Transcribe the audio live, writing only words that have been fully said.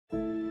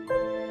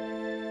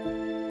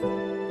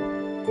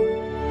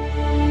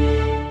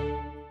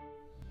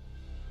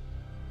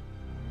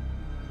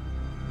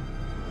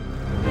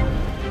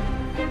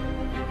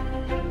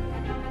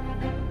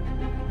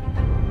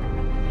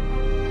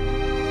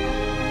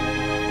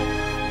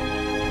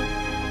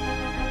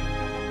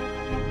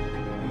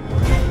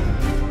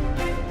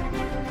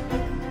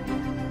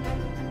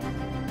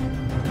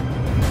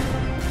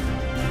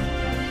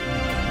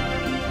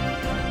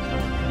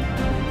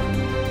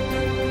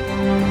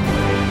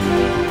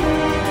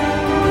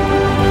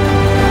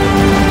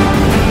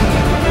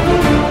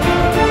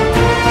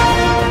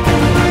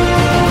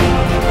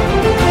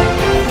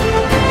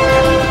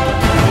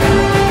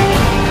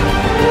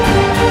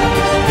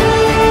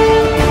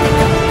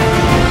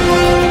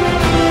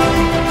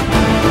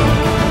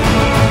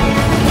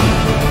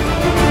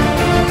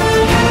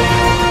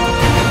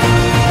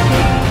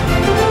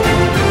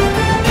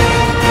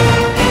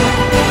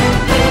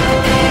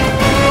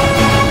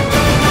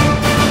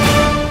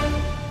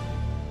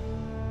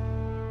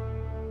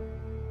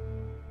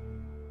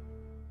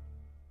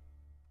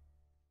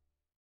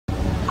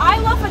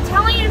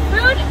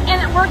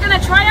we're gonna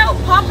try out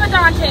Papa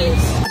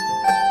Dante's.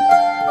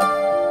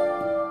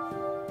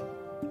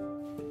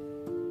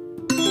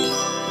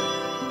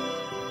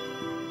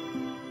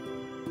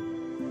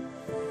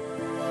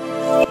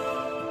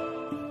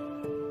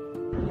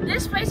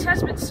 This place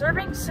has been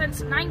serving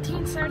since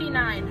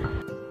 1979.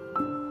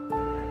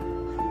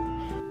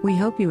 We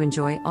hope you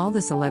enjoy all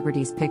the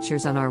celebrities'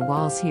 pictures on our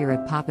walls here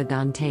at Papa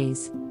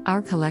Dante'S.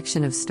 Our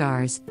collection of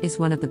stars is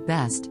one of the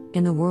best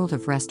in the world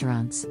of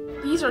restaurants.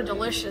 These are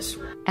delicious.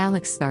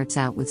 Alex starts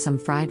out with some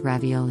fried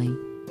ravioli.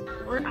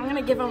 I'm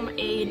gonna give them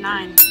a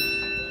 9.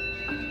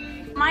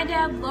 My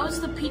dad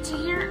loves the pizza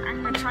here.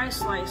 I'm gonna try a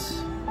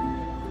slice.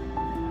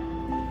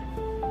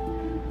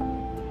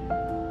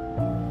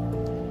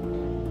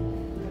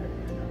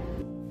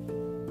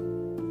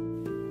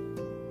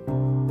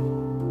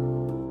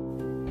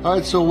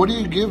 Alright, so what do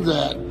you give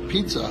that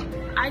pizza?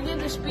 I give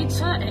this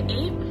pizza an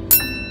 8.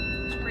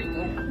 It's pretty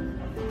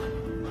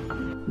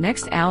good.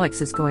 Next, Alex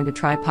is going to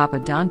try Papa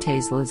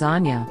Dante's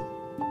lasagna.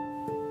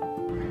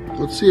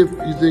 Let's see if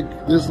you think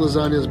this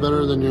lasagna is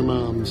better than your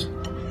mom's.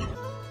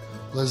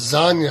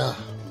 Lasagna,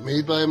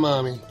 made by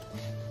mommy.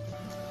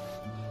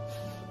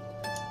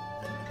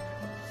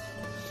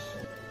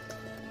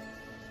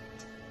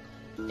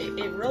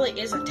 It really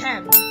is a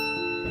 10.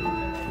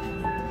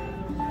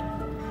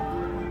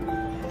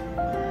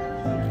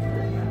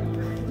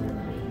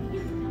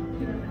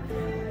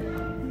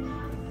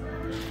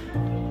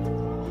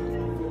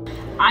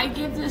 I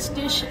give this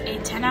dish a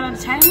 10 out of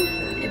 10.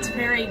 It's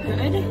very good,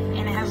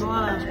 and it has a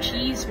lot of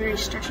cheese, very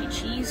stretchy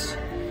cheese.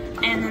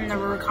 And then the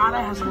ricotta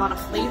has a lot of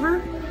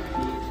flavor.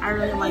 I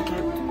really like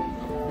it.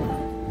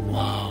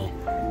 Wow.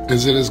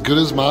 Is it as good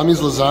as mommy's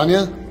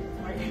lasagna?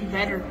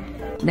 Better.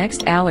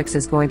 Next, Alex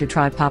is going to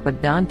try Papa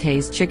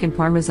Dante's chicken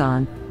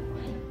parmesan.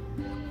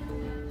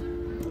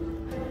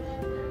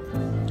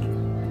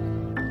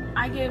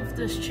 I give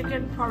this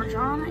chicken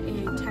parmesan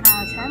a 10 out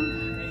of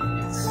 10.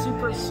 It's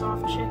super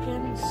soft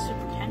chicken,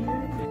 super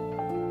tender.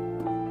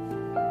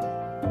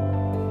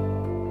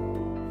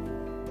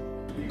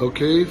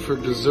 Okay, for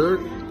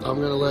dessert, I'm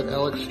gonna let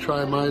Alex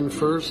try mine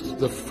first.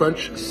 The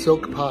French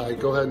silk pie.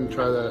 Go ahead and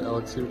try that,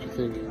 Alex. See what you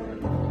think.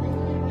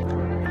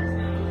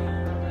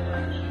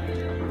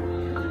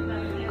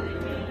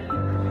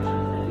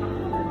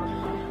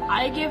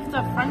 I give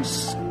the French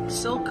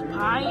silk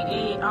pie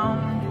a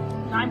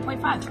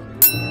 9.5.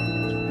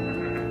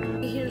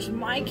 Here's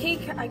my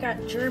cake. I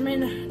got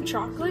German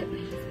chocolate.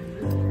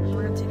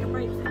 We're gonna take a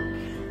bite.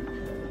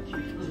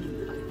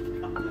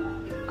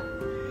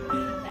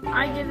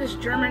 I give this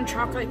German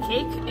chocolate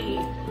cake a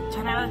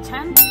 10 out of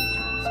 10.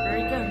 It's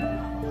very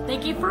good.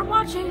 Thank you for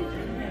watching.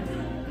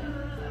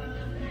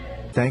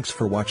 Thanks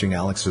for watching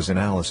Alex's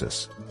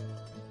Analysis.